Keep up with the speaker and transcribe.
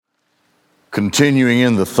Continuing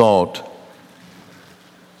in the thought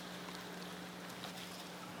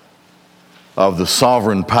of the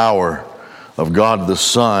sovereign power of God the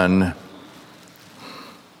Son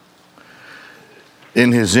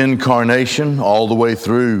in his incarnation all the way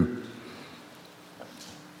through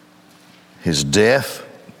his death,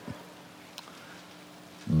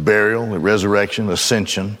 burial, resurrection,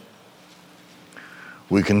 ascension.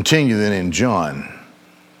 We continue then in John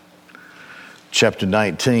chapter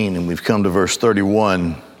 19, and we've come to verse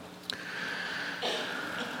 31.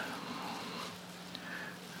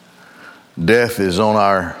 Death is on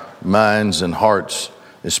our minds and hearts,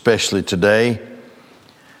 especially today,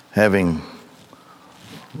 having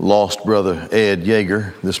lost Brother Ed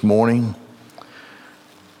Yeager this morning.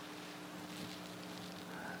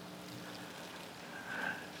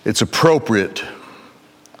 It's appropriate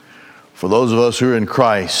for those of us who are in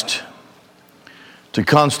Christ to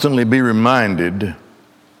constantly be reminded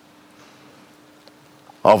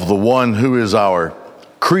of the one who is our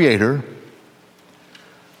Creator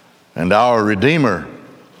and our Redeemer.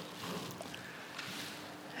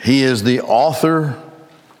 He is the author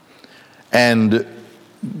and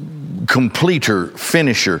completer,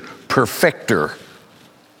 finisher, perfecter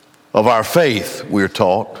of our faith, we're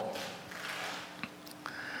taught.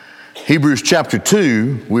 Hebrews chapter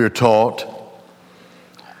 2, we're taught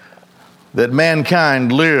that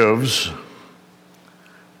mankind is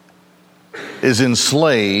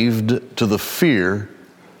enslaved to the fear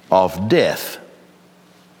of death,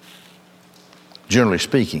 generally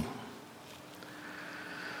speaking.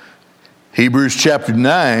 Hebrews chapter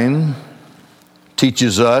 9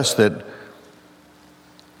 teaches us that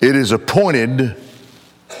it is appointed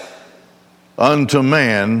unto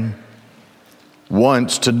man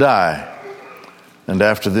once to die, and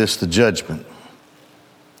after this the judgment.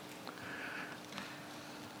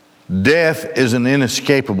 Death is an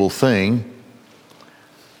inescapable thing,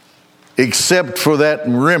 except for that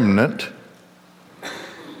remnant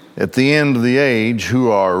at the end of the age who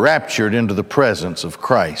are raptured into the presence of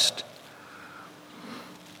Christ.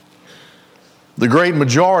 The great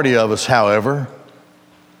majority of us, however,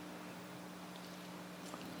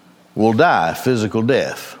 will die physical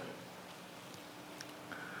death.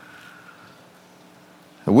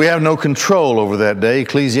 We have no control over that day.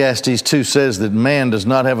 Ecclesiastes 2 says that man does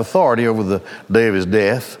not have authority over the day of his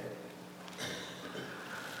death.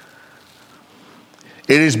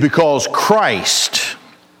 It is because Christ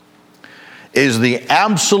is the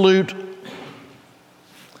absolute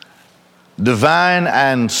divine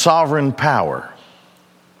and sovereign power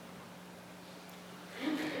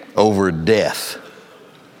over death,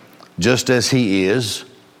 just as he is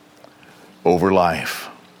over life.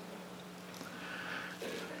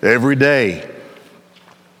 Every day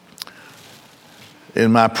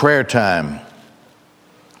in my prayer time,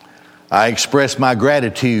 I express my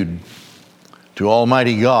gratitude to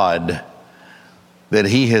Almighty God that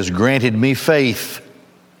he has granted me faith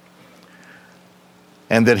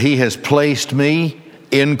and that he has placed me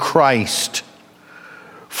in Christ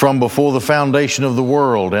from before the foundation of the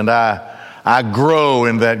world, and I grow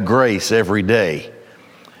in that grace every day.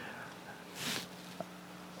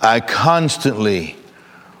 I constantly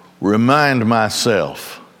remind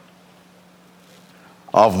myself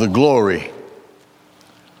of the glory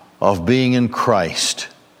of being in Christ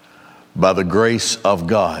by the grace of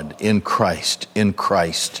God, in Christ, in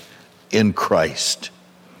Christ, in Christ.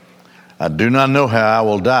 I do not know how I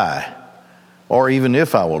will die, or even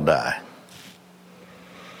if I will die.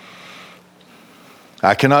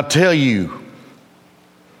 I cannot tell you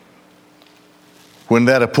when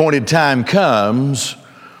that appointed time comes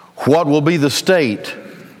what will be the state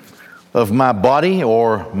of my body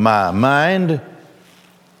or my mind,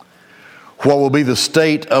 what will be the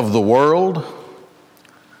state of the world.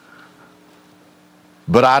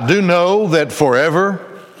 But I do know that forever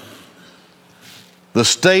the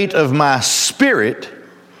state of my spirit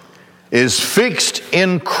is fixed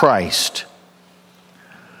in Christ.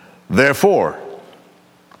 Therefore,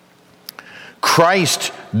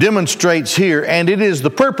 Christ demonstrates here, and it is the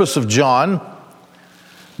purpose of John,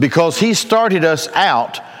 because he started us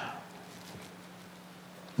out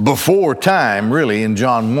before time, really, in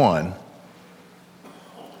John 1,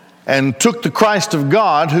 and took the Christ of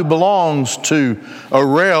God, who belongs to a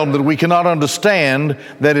realm that we cannot understand,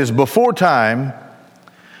 that is before time,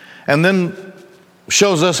 and then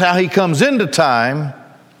shows us how he comes into time,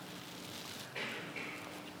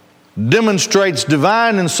 demonstrates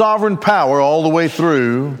divine and sovereign power all the way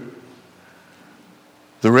through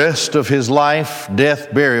the rest of his life,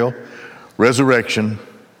 death, burial, resurrection.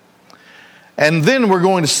 And then we're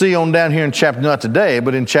going to see on down here in chapter, not today,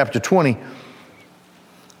 but in chapter 20,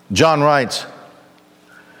 John writes,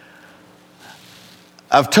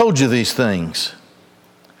 I've told you these things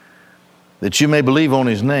that you may believe on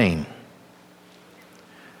his name,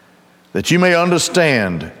 that you may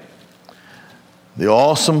understand the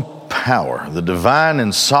awesome power, the divine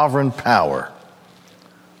and sovereign power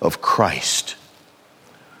of Christ.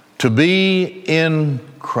 To be in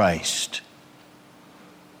Christ.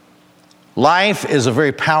 Life is a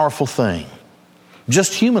very powerful thing.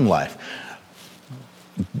 Just human life.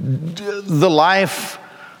 The life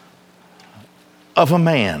of a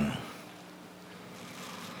man.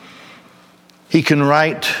 He can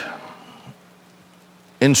write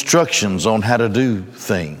instructions on how to do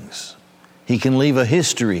things. He can leave a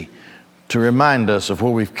history to remind us of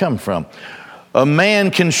where we've come from. A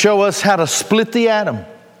man can show us how to split the atom,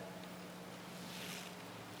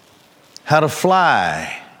 how to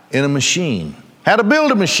fly in a machine, how to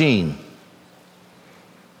build a machine,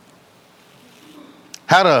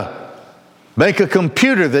 how to make a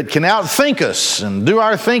computer that can outthink us and do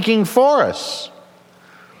our thinking for us.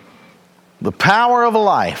 The power of a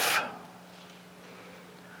life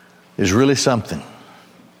is really something.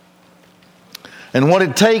 And what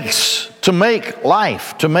it takes to make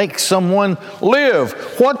life, to make someone live,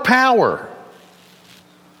 what power.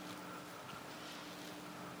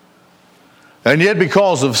 And yet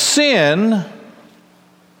because of sin,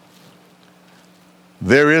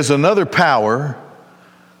 there is another power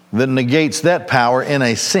that negates that power in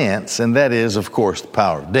a sense, and that is, of course, the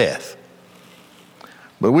power of death.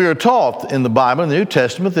 But we are taught in the Bible, in the New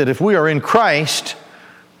Testament, that if we are in Christ,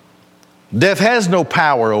 death has no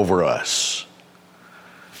power over us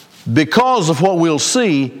because of what we'll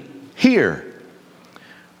see here.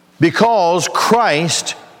 Because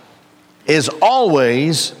Christ is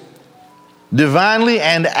always divinely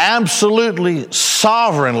and absolutely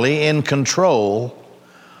sovereignly in control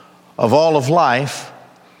of all of life,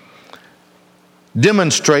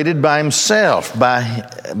 demonstrated by himself, by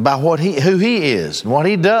who he is and what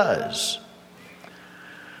he does.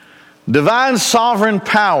 Divine sovereign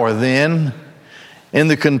power, then, in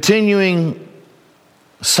the continuing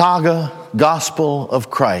saga, gospel of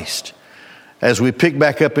Christ, as we pick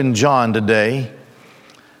back up in John today,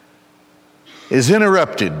 is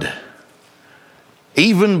interrupted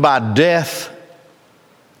even by death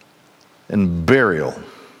and burial.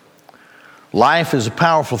 Life is a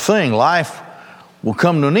powerful thing. Life will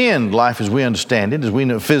come to an end. Life as we understand it, as we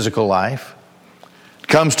know physical life,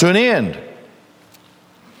 comes to an end.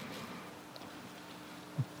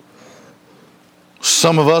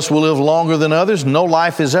 Some of us will live longer than others. No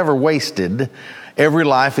life is ever wasted. Every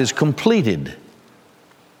life is completed.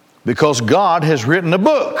 Because God has written a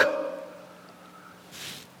book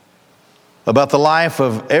about the life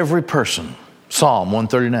of every person. Psalm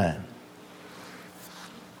 139.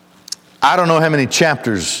 I don't know how many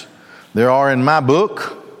chapters there are in my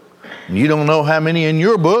book. And you don't know how many in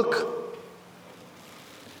your book.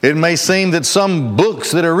 It may seem that some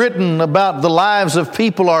books that are written about the lives of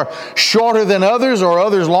people are shorter than others or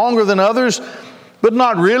others longer than others, but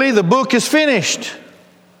not really. The book is finished.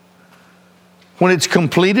 When it's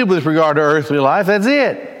completed with regard to earthly life, that's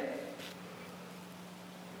it.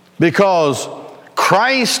 Because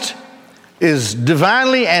Christ is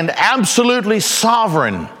divinely and absolutely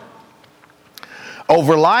sovereign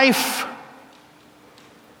over life,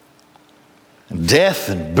 and death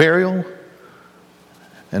and burial,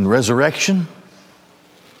 and resurrection.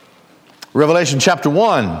 Revelation chapter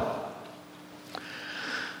 1.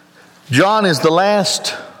 John is the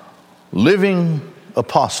last living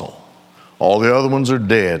apostle. All the other ones are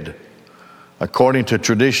dead. According to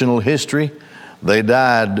traditional history, they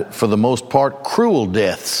died, for the most part, cruel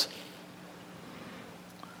deaths.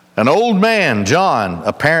 An old man, John,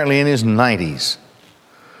 apparently in his 90s,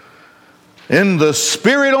 in the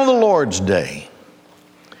Spirit on the Lord's day,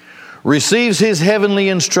 receives his heavenly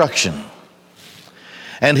instruction,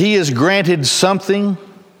 and he is granted something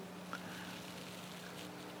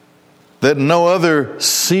that no other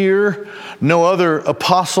seer, no other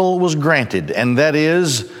apostle was granted, and that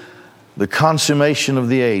is the consummation of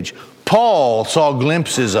the age. Paul saw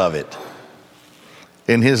glimpses of it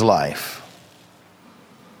in his life.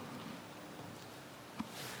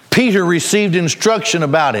 Peter received instruction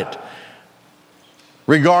about it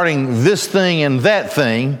regarding this thing and that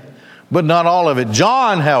thing, but not all of it.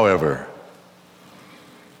 John, however,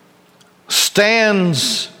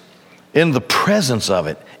 stands in the presence of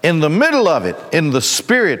it, in the middle of it, in the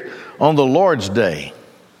Spirit on the Lord's day.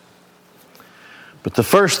 But the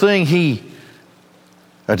first thing he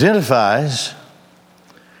identifies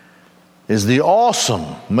is the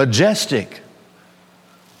awesome, majestic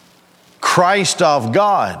Christ of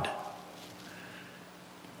God.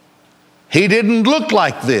 He didn't look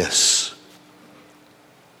like this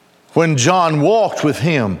when John walked with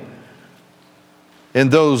him in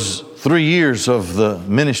those 3 years of the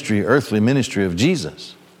ministry, earthly ministry of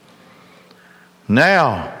Jesus.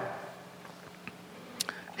 Now,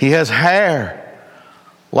 he has hair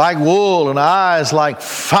like wool and eyes like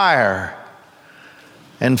fire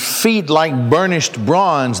and feet like burnished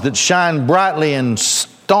bronze that shine brightly and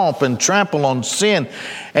stomp and trample on sin.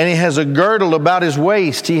 And he has a girdle about his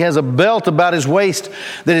waist. He has a belt about his waist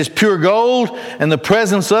that is pure gold, and the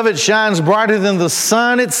presence of it shines brighter than the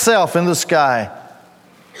sun itself in the sky.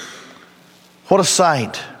 What a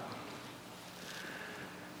sight.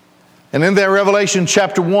 And in that Revelation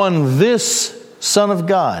chapter 1, this Son of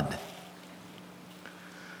God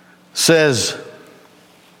says,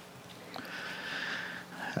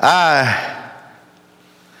 I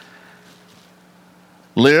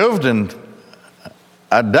lived and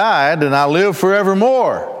I died and I live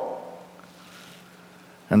forevermore.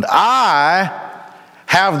 And I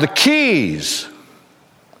have the keys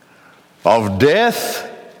of death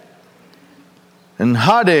and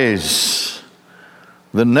Hades,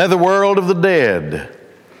 the netherworld of the dead.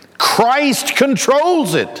 Christ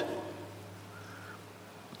controls it.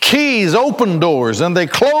 Keys open doors and they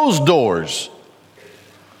close doors.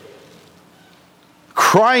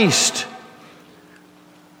 Christ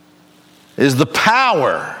is the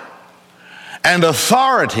power and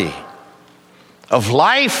authority of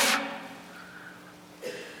life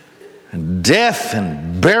and death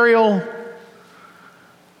and burial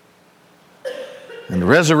and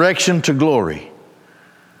resurrection to glory.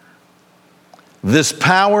 This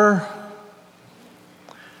power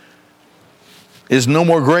is no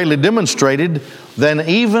more greatly demonstrated than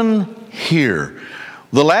even here.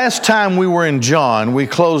 The last time we were in John, we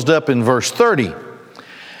closed up in verse 30.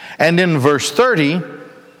 And in verse 30,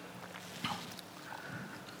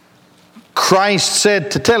 Christ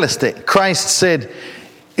said to Telestai, Christ said,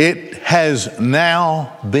 it has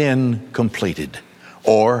now been completed,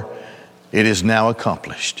 or it is now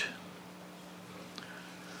accomplished.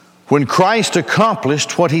 When Christ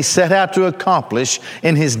accomplished what he set out to accomplish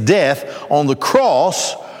in his death on the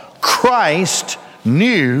cross, Christ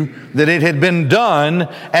knew that it had been done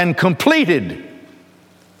and completed.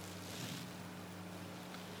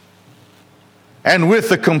 And with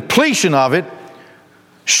the completion of it,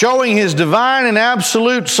 showing his divine and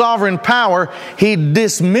absolute sovereign power, he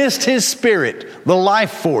dismissed his spirit, the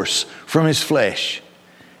life force, from his flesh.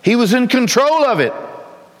 He was in control of it.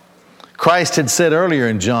 Christ had said earlier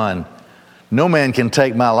in John, no man can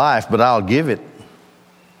take my life, but I'll give it.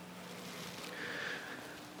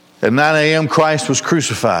 At 9 a.m., Christ was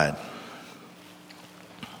crucified.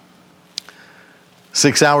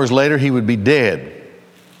 6 hours later, he would be dead.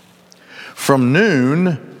 From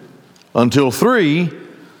noon until 3,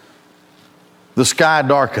 the sky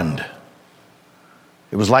darkened.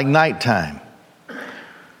 It was like nighttime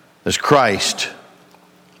as Christ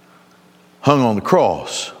hung on the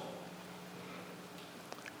cross.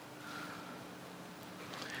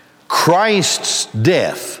 Christ's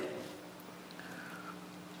death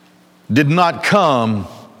did not come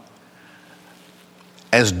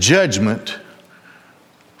as judgment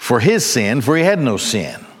for his sin, for he had no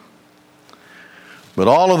sin. But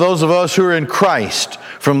all of those of us who are in Christ,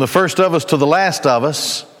 from the first of us to the last of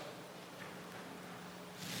us,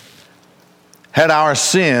 had our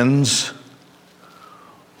sins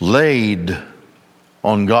laid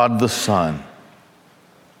on God the Son.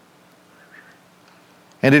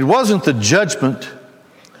 And it wasn't the judgment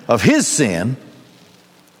of his sin,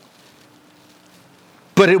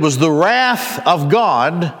 but it was the wrath of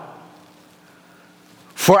God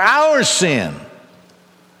for our sin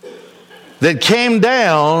that came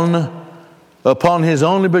down upon his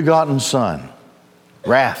only begotten Son.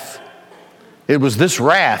 Wrath. It was this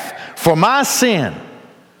wrath for my sin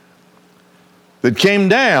that came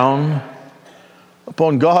down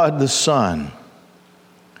upon God the Son.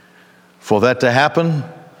 For that to happen,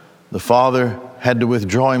 the Father had to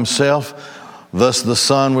withdraw himself. Thus the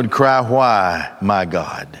Son would cry, "Why, my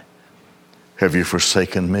God, have you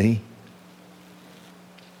forsaken me?"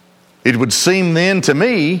 It would seem then to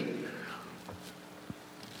me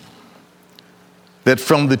that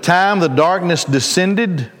from the time the darkness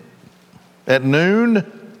descended at noon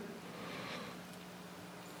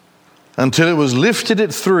until it was lifted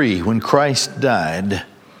at 3 when Christ died,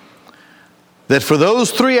 that for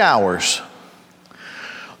those 3 hours,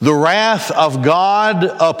 the wrath of God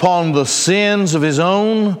upon the sins of his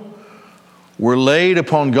own were laid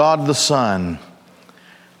upon God the Son.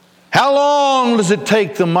 How long does it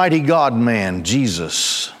take the mighty God-man,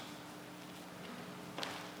 Jesus,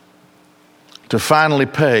 to finally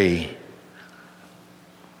pay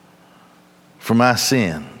for my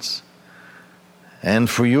sins and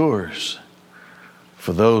for yours,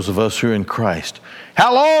 for those of us who are in Christ.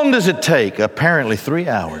 How long does it take? Apparently 3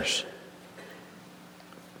 hours.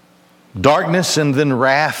 Darkness and then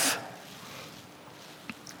wrath.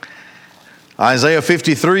 Isaiah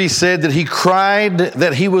 53 said that he cried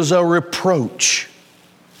that he was a reproach.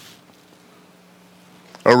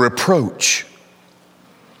 A reproach.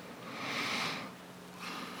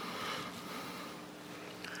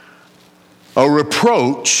 A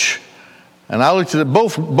reproach. And I looked at it,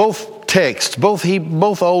 both texts,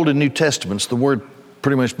 both Old and New Testaments, the word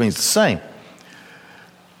pretty much means the same.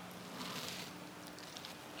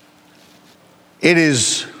 It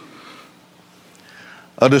is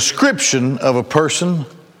a description of a person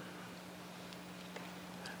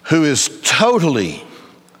who is totally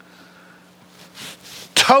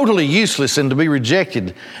useless and to be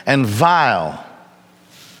rejected and vile,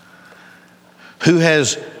 who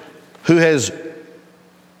has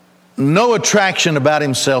no attraction about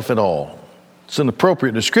himself at all. It's an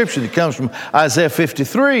appropriate description that comes from Isaiah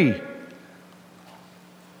 53.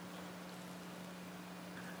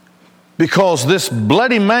 Because this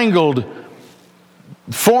bloody, mangled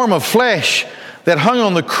form of flesh that hung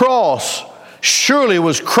on the cross surely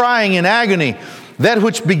was crying in agony. That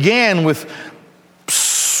which began with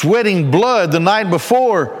sweating blood the night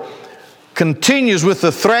before continues with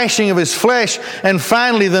the thrashing of his flesh and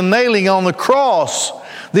finally the nailing on the cross.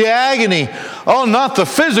 The agony, not the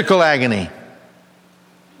physical agony,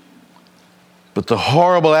 but the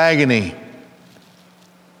horrible agony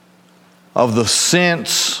of the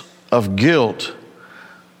sense of guilt,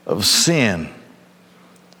 of sin.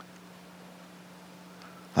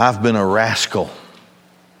 I've been a rascal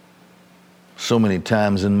so many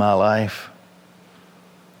times in my life.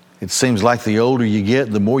 It seems like the older you get,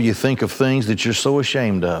 the more you think of things that you're so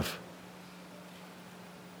ashamed of.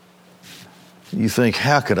 You think,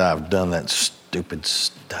 how could I have done that stupid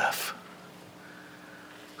stuff?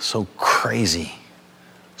 So crazy,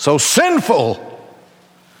 so sinful.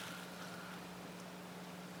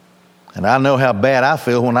 And I know how bad I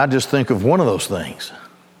feel when I just think of one of those things.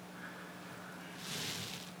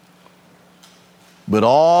 But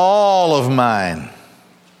all of mine,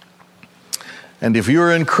 and if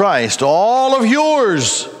you're in Christ, all of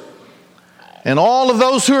yours, and all of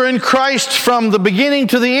those who are in Christ from the beginning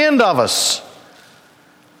to the end of us,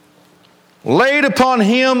 laid upon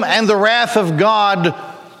him, and the wrath of God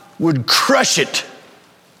would crush it.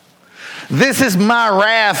 This is my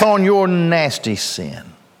wrath on your nasty sin.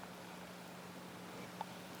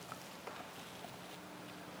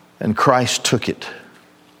 And Christ took it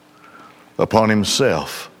upon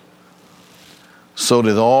himself, so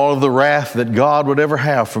that all of the wrath that God would ever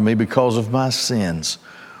have for me because of my sins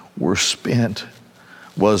was spent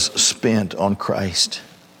on Christ.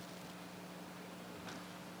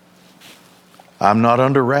 I'm not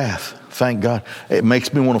under wrath, thank God. It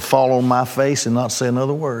makes me want to fall on my face and not say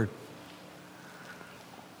another word.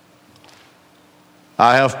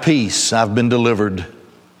 I have peace. I've been delivered.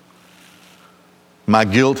 My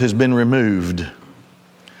guilt has been removed.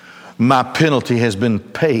 My penalty has been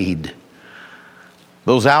paid.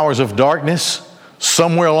 Those hours of darkness,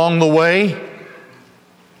 somewhere along the way,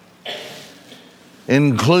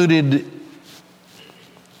 included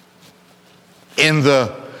in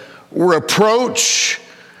the reproach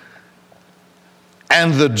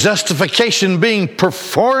and the justification being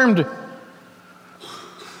performed,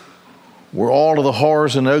 were all of the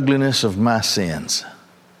horrors and ugliness of my sins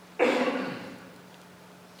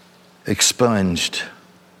expunged,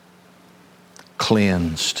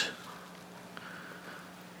 cleansed.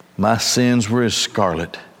 My sins were as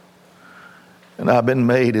scarlet, and I've been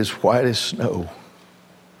made as white as snow.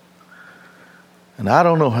 And I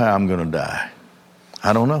don't know how I'm going to die.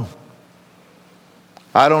 I don't know.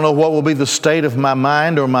 I don't know what will be the state of my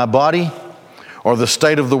mind or my body or the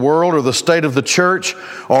state of the world or the state of the church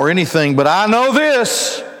or anything, but I know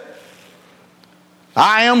this: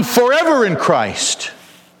 I am forever in Christ.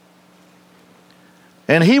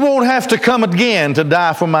 And he won't have to come again to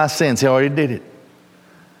die for my sins. He already did it.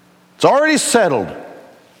 It's already settled.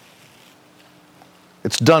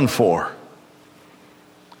 It's done for.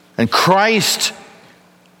 And Christ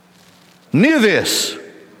knew this.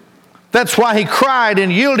 That's why he cried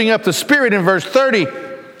in yielding up the Spirit in verse 30,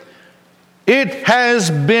 "It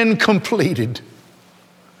has been completed."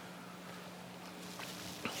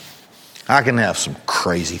 I can have some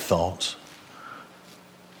crazy thoughts.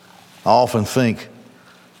 I often think,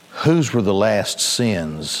 whose were the last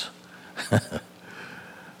sins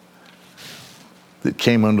that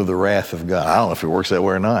came under the wrath of God? I don't know if it works that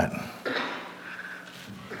way or not.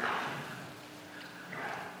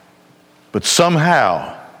 But But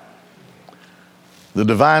somehow, the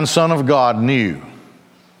divine Son of God knew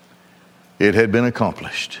it had been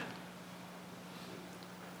accomplished.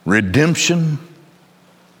 Redemption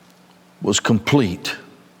was complete.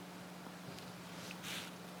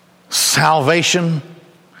 Salvation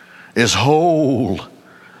is whole,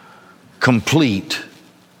 complete,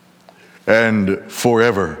 and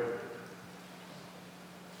forever.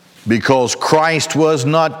 Because Christ was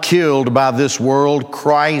not killed by this world,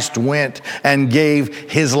 Christ went and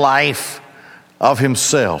gave his life of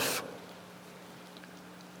himself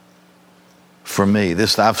for me.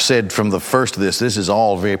 This, I've said from the first of this is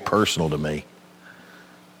all very personal to me.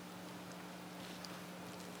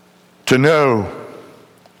 To know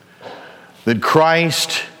that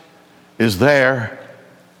Christ is there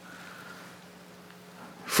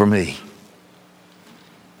for me.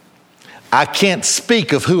 I can't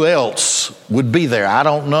speak of who else would be there. I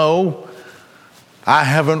don't know. I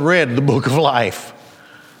haven't read the book of life.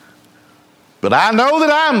 But I know that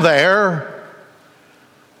I'm there,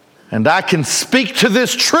 and I can speak to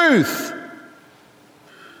this truth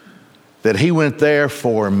that he went there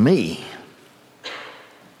for me.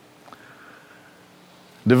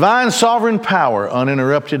 Divine sovereign power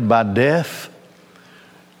uninterrupted by death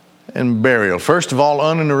and burial. First of all,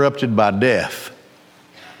 uninterrupted by death.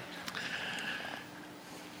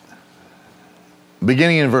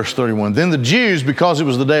 Beginning in verse 31. Then the Jews, because it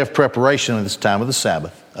was the day of preparation at this time of the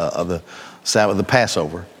Sabbath, the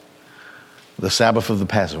Passover, the Sabbath of the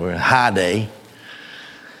Passover, a high day,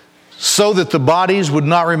 so that the bodies would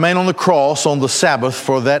not remain on the cross on the Sabbath,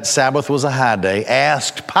 for that Sabbath was a high day,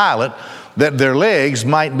 asked Pilate that their legs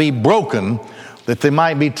might be broken, that they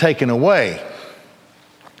might be taken away.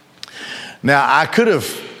 Now, I could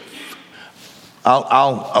have,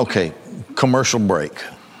 okay, commercial break.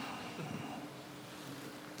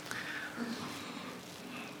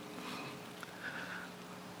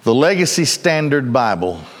 The Legacy Standard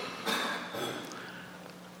Bible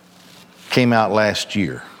came out last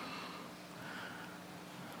year.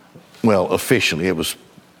 Well, officially, it was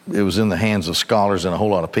in the hands of scholars and a whole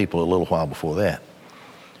lot of people a little while before that.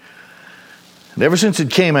 And ever since it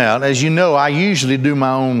came out, as you know, I usually do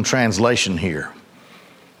my own translation here.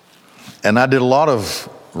 And I did a lot of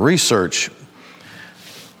research.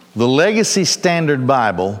 The Legacy Standard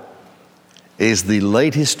Bible is the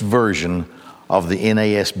latest version of the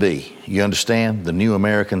NASB. You understand? The New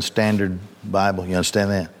American Standard Bible. You understand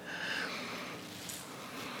that?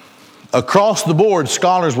 Across the board,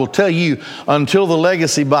 scholars will tell you until the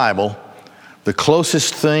Legacy Bible, the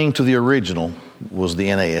closest thing to the original was the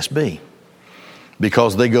NASB,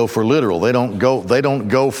 because they go for literal. They don't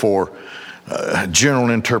go for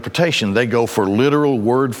general interpretation. They go for literal,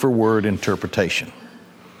 word for word interpretation.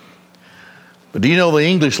 But do you know the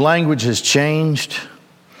English language has changed?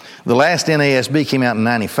 The last NASB came out in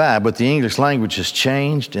 95, but the English language has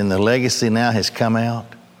changed and the Legacy now has come out.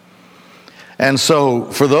 And so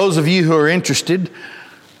for those of you who are interested,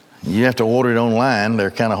 you have to order it online.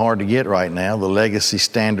 They're kind of hard to get right now, the Legacy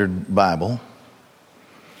Standard Bible.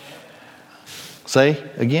 Say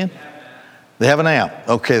again? They have an app.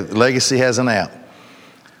 Okay, Legacy has an app.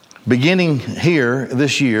 Beginning here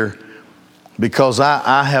this year, because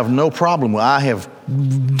I have no problem. I have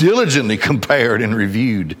diligently compared and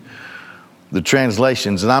reviewed the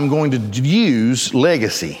translations, and I'm going to use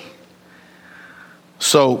Legacy.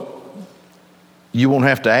 So you won't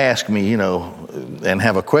have to ask me, and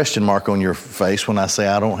have a question mark on your face when I say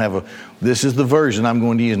I don't have this is the version I'm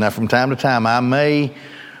going to use. Now, from time to time, I may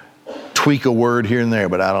tweak a word here and there,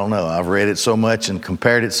 but I don't know. I've read it so much and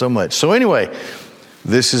compared it so much. So anyway,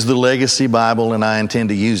 this is the Legacy Bible, and I intend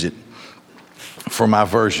to use it for my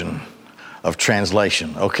version of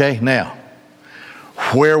translation. Okay, now,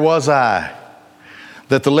 where was I?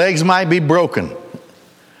 That the legs might be broken.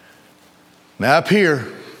 Now up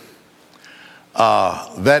here,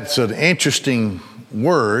 that's an interesting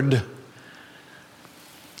word,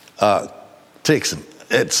 tixin.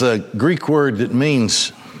 It's a Greek word that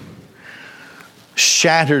means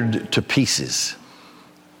shattered to pieces.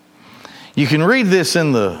 You can read this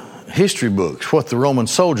in the history books, what the Roman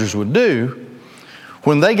soldiers would do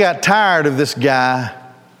when they got tired of this guy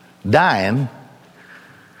dying.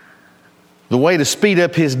 The way to speed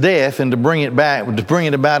up his death and to bring it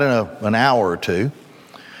about in an hour or two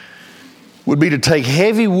would be to take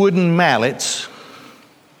heavy wooden mallets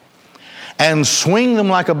and swing them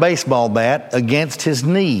like a baseball bat against his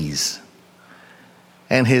knees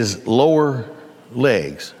and his lower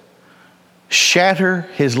legs, shatter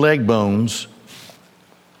his leg bones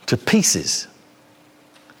to pieces.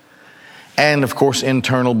 And of course,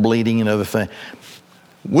 internal bleeding and other things.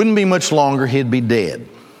 Wouldn't be much longer, he'd be dead.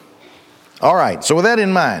 All right, so with that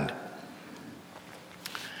in mind,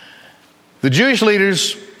 the Jewish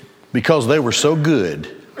leaders, because they were so good,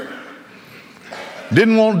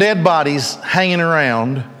 didn't want dead bodies hanging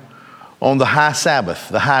around on the high Sabbath,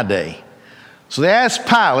 the high day. So they asked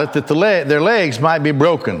Pilate that their legs might be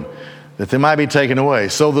broken, that they might be taken away.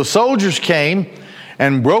 So the soldiers came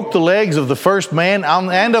and broke the legs of the first man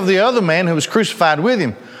and of the other man who was crucified with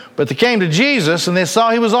him. But they came to Jesus and they saw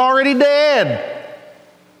he was already dead.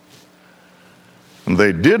 And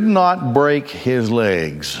they did not break his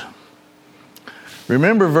legs.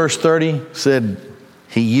 Remember verse 30 said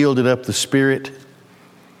he yielded up the spirit.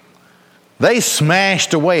 They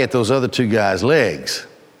smashed away at those other two guys' legs.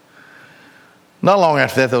 Not long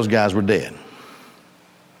after that, those guys were dead.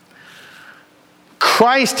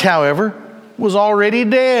 Christ, however, was already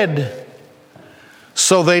dead.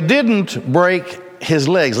 So they didn't break his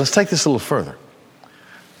legs. Let's take this a little further.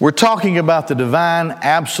 We're talking about the divine,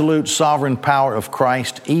 absolute, sovereign power of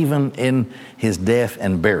Christ, even in his death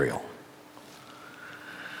and burial.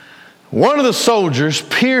 One of the soldiers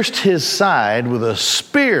pierced his side with a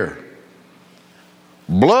spear.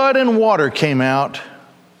 Blood and water came out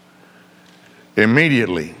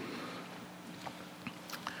immediately.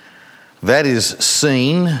 That is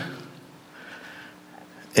seen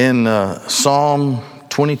in Psalm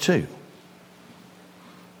 22.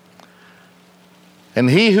 And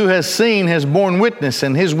he who has seen has borne witness,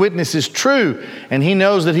 and his witness is true, and he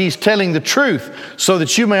knows that he's telling the truth, so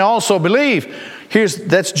that you may also believe.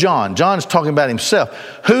 That's John. John's talking about himself.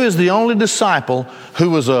 Who is the only disciple who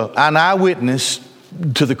was an eyewitness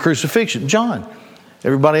to the crucifixion? John.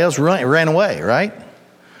 Everybody else ran away, right?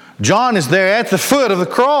 John is there at the foot of the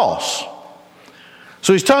cross.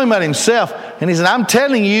 So he's talking about himself, and he said, I'm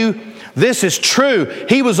telling you, this is true.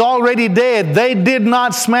 He was already dead. They did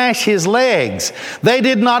not smash his legs. They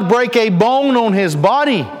did not break a bone on his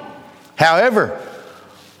body. However,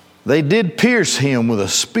 they did pierce him with a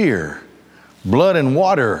spear. Blood and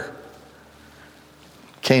water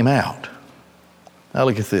came out. Now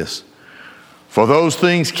look at this. For those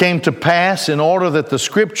things came to pass in order that the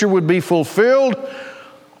scripture would be fulfilled.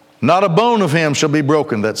 Not a bone of him shall be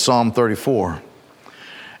broken. That's Psalm 34.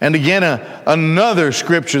 And again, another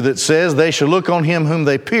scripture that says, they shall look on him whom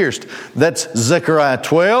they pierced. That's Zechariah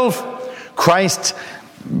 12.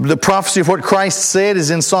 The prophecy of what Christ said is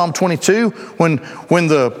in Psalm 22. When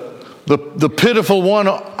the pitiful one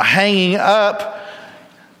hanging up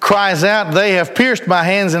cries out, they have pierced my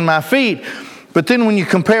hands and my feet. But then when you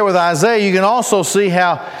compare with Isaiah, you can also see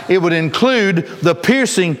how it would include the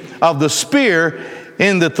piercing of the spear,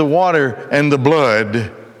 in that the water and the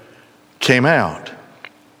blood came out.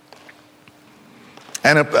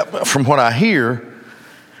 And from what I hear,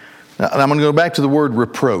 and I'm going to go back to the word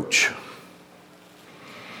reproach.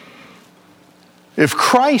 If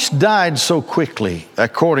Christ died so quickly,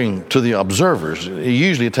 according to the observers,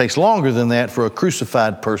 usually it takes longer than that for a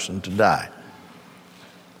crucified person to die.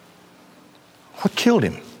 What killed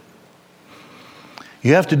him?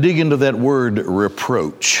 You have to dig into that word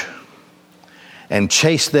reproach and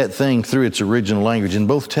chase that thing through its original language in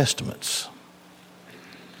both Testaments.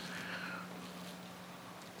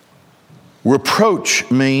 Reproach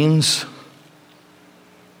means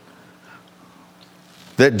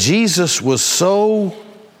that Jesus was so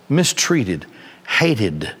mistreated,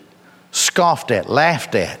 hated, scoffed at,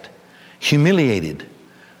 laughed at, humiliated.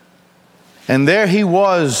 And there he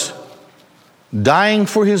was, dying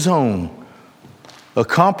for his own,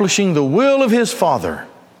 accomplishing the will of his Father.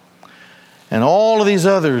 And all of these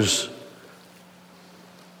others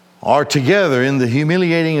are together in the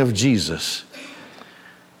humiliating of Jesus.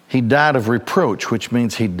 He died of reproach, which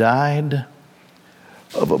means he died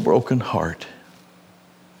of a broken heart.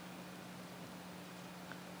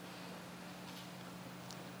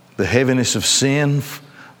 The heaviness of sin,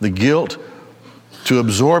 the guilt, to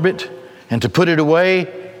absorb it and to put it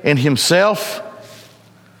away in himself.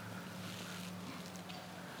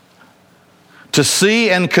 To see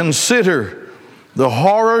and consider the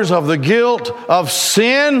horrors of the guilt of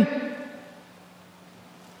sin.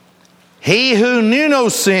 He who knew no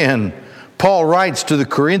sin, Paul writes to the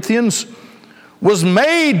Corinthians, was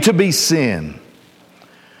made to be sin,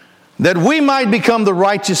 that we might become the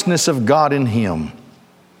righteousness of God in him.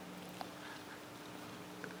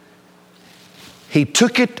 He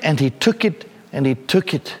took it and he took it and he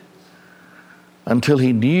took it until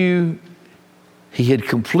he knew he had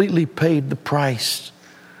completely paid the price,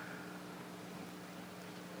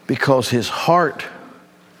 because his heart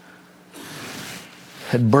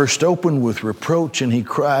had burst open with reproach, and he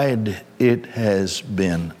cried, "It has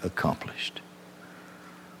been accomplished."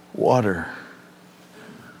 Water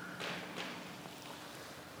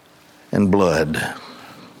and blood.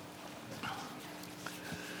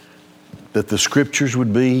 That the Scriptures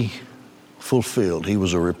would be fulfilled. He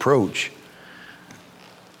was a reproach.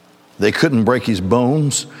 They couldn't break his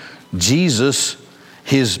bones. Jesus,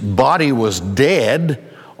 his body was dead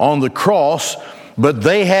on the cross, but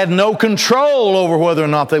they had no control over whether or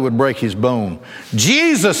not they would break his bone.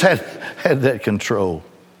 Jesus had that control.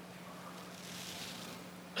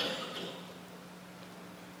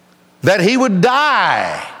 That he would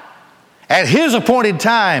die at his appointed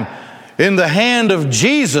time in the hand of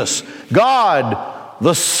Jesus, God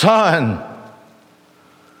the Son.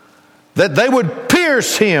 That they would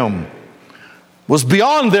pierce him was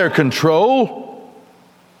beyond their control,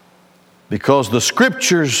 because the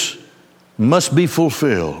Scriptures must be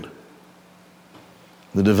fulfilled.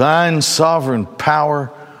 The divine sovereign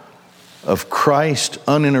power of Christ,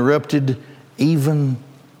 uninterrupted even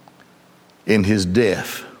in his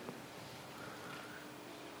death.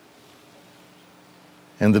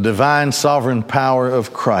 And the divine sovereign power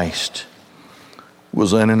of Christ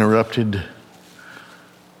was uninterrupted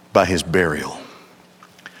by his burial.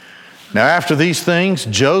 Now, after these things,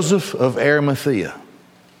 Joseph of Arimathea.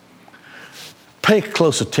 Pay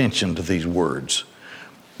close attention to these words.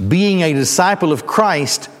 Being a disciple of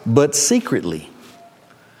Christ, but secretly,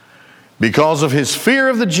 because of his fear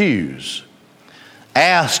of the Jews,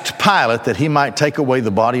 asked Pilate that he might take away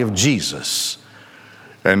the body of Jesus.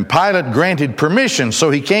 And Pilate granted permission, so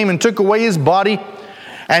he came and took away his body.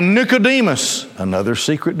 And Nicodemus, another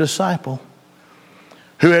secret disciple,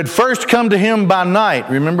 who had first come to him by night.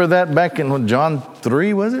 Remember that back in John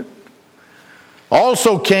 3, was it?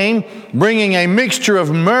 Also came, bringing a mixture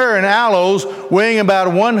of myrrh and aloes, weighing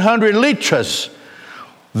about 100 litras.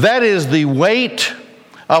 That is the weight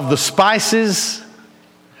of the spices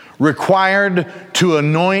required to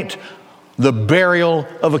anoint the burial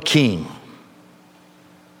of a king.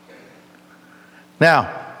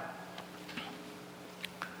 Now,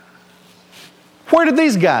 where did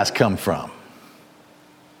these guys come from?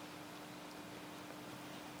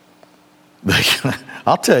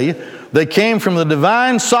 I'll tell you, they came from the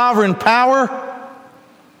divine sovereign power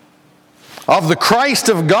of the Christ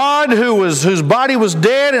of God, whose body was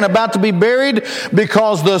dead and about to be buried,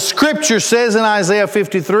 because the Scripture says in Isaiah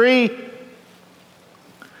 53,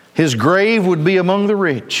 his grave would be among the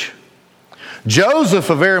rich. Joseph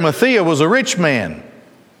of Arimathea was a rich man.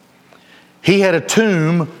 He had a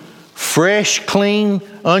tomb, fresh, clean,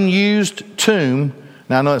 unused tomb.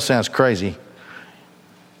 Now I know it sounds crazy.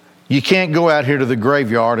 You can't go out here to the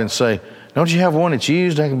graveyard and say, don't you have one that's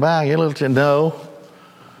used I can buy? Get a little no,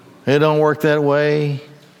 it don't work that way.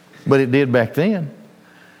 But it did back then.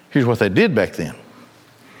 Here's what they did back then.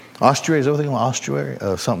 Ossuary, is that what they call ossuary?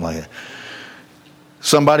 Something like that.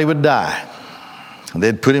 Somebody would die.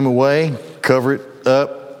 They'd put him away, cover it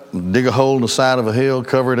up, dig a hole in the side of a hill,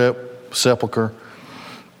 cover it up, sepulcher.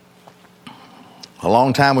 A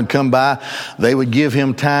long time would come by. They would give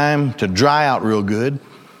him time to dry out real good.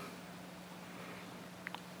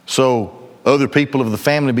 So other people of the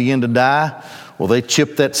family begin to die. Well, they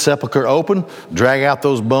chip that sepulcher open, drag out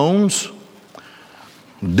those bones,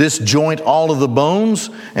 disjoint all of the bones,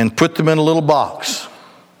 and put them in a little box.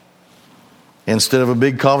 Instead of a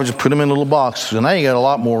big coffin, just put them in a little box. So now you got a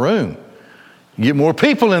lot more room. You get more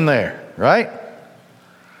people in there, right?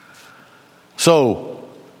 So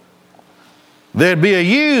there'd be a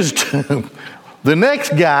used tomb. The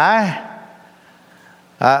next guy,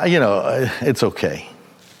 it's okay.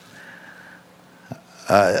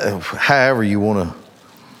 However you want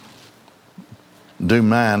to do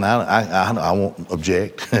mine, I won't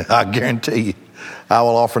object. I guarantee you, I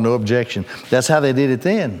will offer no objection. That's how they did it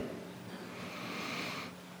then.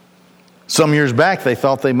 Some years back, they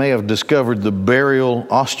thought they may have discovered the burial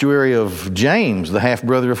ossuary of James, the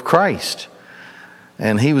half-brother of Christ.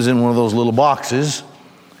 And he was in one of those little boxes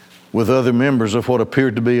with other members of what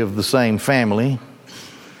appeared to be of the same family.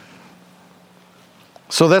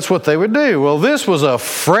 So that's what they would do. Well, this was a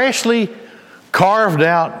freshly carved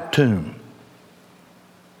out tomb,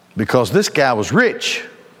 because this guy was rich.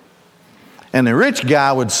 And the rich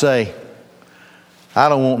guy would say, I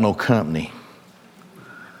don't want no company.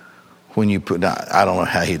 When you put, I don't know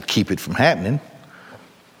how he'd keep it from happening,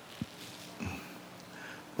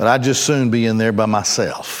 but I'd just soon be in there by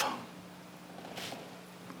myself.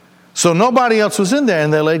 So nobody else was in there,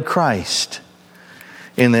 and they laid Christ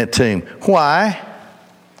in that tomb. Why?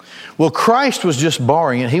 Well, Christ was just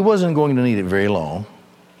borrowing it. He wasn't going to need it very long.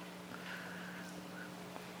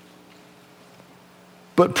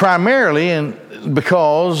 But primarily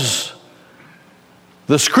because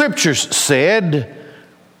the Scriptures said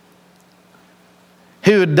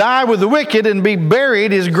He would die with the wicked and be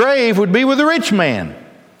buried. His grave would be with the rich man.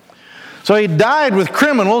 So he died with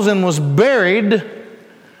criminals and was buried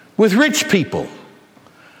with rich people.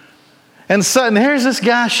 And suddenly, here's this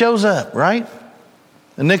guy shows up, right?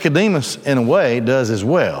 And Nicodemus, in a way, does as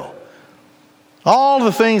well. All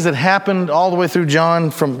the things that happened all the way through John,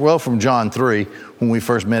 from John 3, when we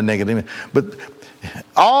first met Nicodemus. But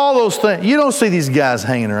all those things, you don't see these guys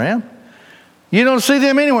hanging around. You don't see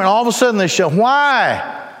them anywhere. And all of a sudden they show.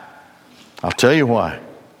 Why? I'll tell you why.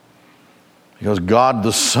 Because God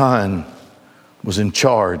the Son was in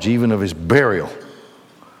charge even of his burial.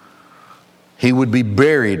 He would be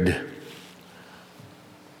buried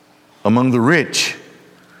among the rich.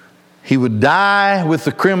 He would die with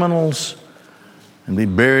the criminals and be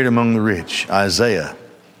buried among the rich. Isaiah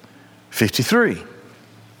 53.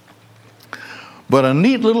 But a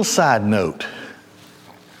neat little side note.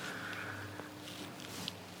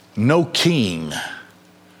 No king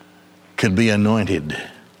could be anointed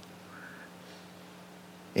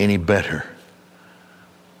any better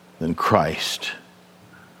than Christ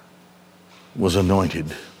was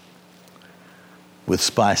anointed with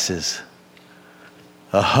spices.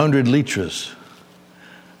 100 litras.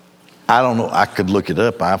 I don't know. I could look it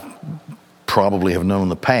up. I probably have known in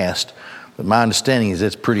the past, but my understanding is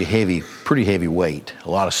it's pretty heavy weight. A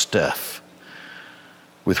lot of stuff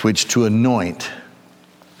with which to anoint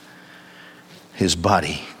his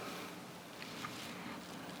body.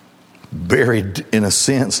 Buried, in a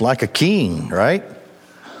sense, like a king, right?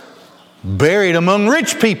 Buried among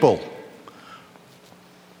rich people.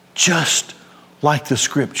 Just like the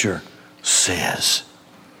scripture says.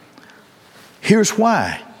 Here's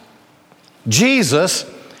why. Jesus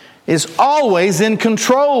is always in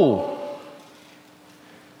control.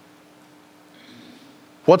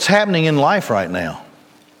 What's happening in life right now?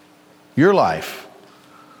 Your life.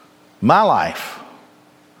 My life.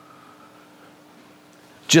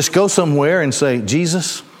 Just go somewhere and say,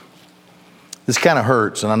 Jesus, this kind of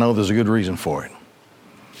hurts, and I know there's a good reason for it.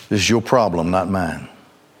 This is your problem, not mine.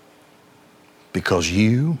 Because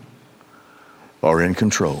you are in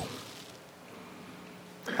control.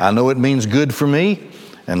 I know it means good for me,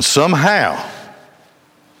 and somehow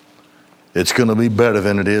it's going to be better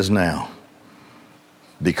than it is now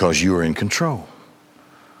because you are in control.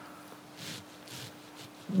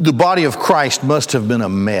 The body of Christ must have been a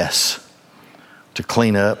mess to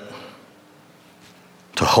clean up,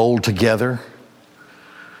 to hold together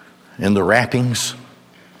in the wrappings,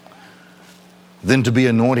 then to be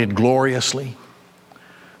anointed gloriously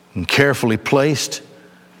and carefully placed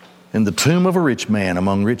in the tomb of a rich man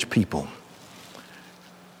among rich people,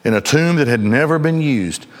 in a tomb that had never been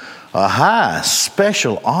used, a high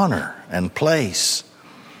special honor and place,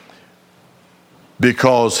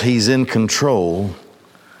 because he's in control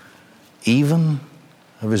even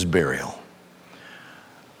of his burial.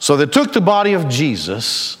 So they took the body of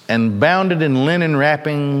Jesus and bound it in linen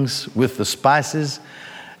wrappings with the spices,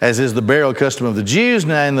 as is the burial custom of the Jews.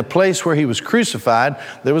 Now in the place where he was crucified,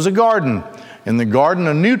 there was a garden. In the garden,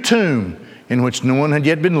 a new tomb in which no one had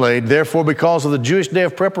yet been laid. Therefore, because of the Jewish day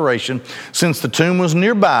of preparation, since the tomb was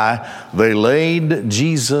nearby, they laid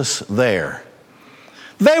Jesus there.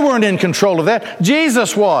 They weren't in control of that.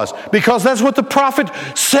 Jesus was, because that's what the prophet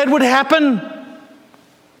said would happen.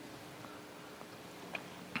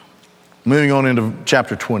 Moving on into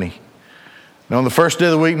chapter 20. Now, on the first day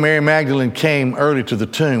of the week, Mary Magdalene came early to the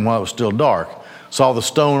tomb while it was still dark, saw the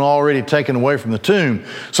stone already taken away from the tomb.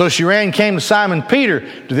 So she ran, came to Simon Peter,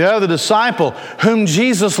 to the other disciple whom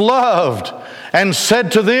Jesus loved, and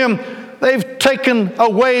said to them, "They've taken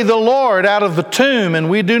away the Lord out of the tomb, and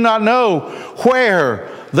we do not know where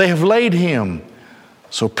they have laid him."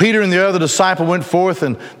 So Peter and the other disciple went forth,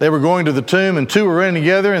 and they were going to the tomb, and two were running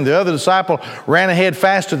together, and the other disciple ran ahead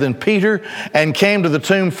faster than Peter and came to the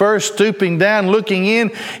tomb first. Stooping down, looking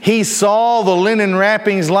in, he saw the linen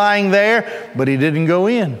wrappings lying there, but he didn't go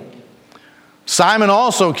in. Simon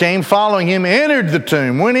also came, following him, entered the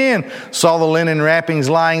tomb, went in, saw the linen wrappings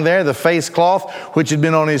lying there, the face cloth which had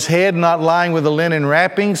been on his head, not lying with the linen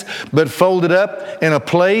wrappings, but folded up in a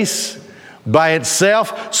place by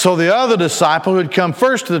itself. So the other disciple who had come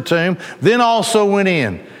first to the tomb then also went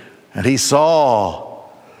in, and he saw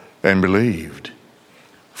and believed.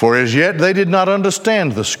 For as yet they did not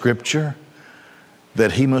understand the scripture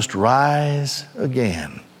that he must rise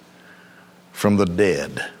again from the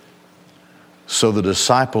dead. So the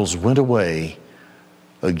disciples went away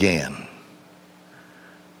again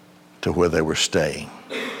to where they were staying.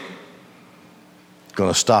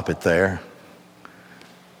 Going to stop it there.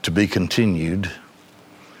 To be continued.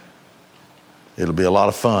 It'll be a lot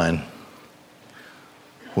of fun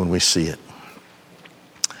when we see it.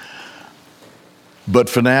 But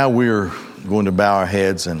for now, we're going to bow our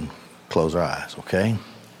heads and close our eyes, okay?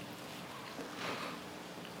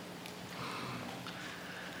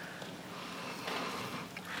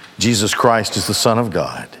 Jesus Christ is the Son of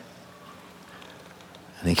God.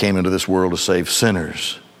 And He came into this world to save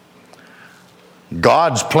sinners.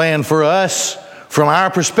 God's plan for us, from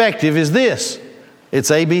our perspective, is this.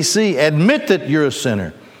 It's ABC. Admit that you're a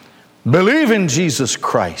sinner. Believe in Jesus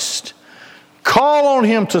Christ. Call on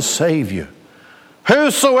Him to save you.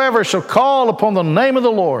 Whosoever shall call upon the name of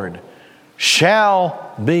the Lord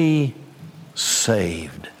shall be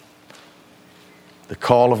saved. The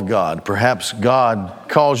call of God. Perhaps God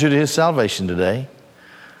calls you to His salvation today.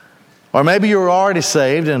 Or maybe you're already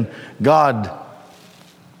saved and God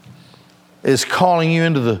is calling you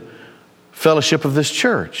into the fellowship of this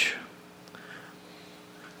church.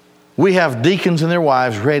 We have deacons and their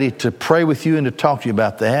wives ready to pray with you and to talk to you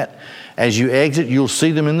about that. As you exit, you'll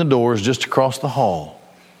see them in the doors just across the hall.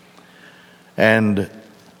 And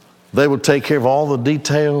they will take care of all the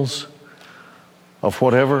details of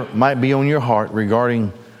whatever might be on your heart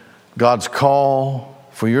regarding God's call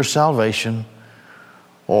for your salvation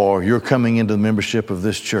or your coming into the membership of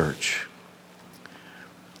this church.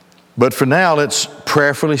 But for now, let's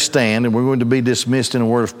prayerfully stand, and we're going to be dismissed in a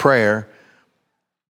word of prayer.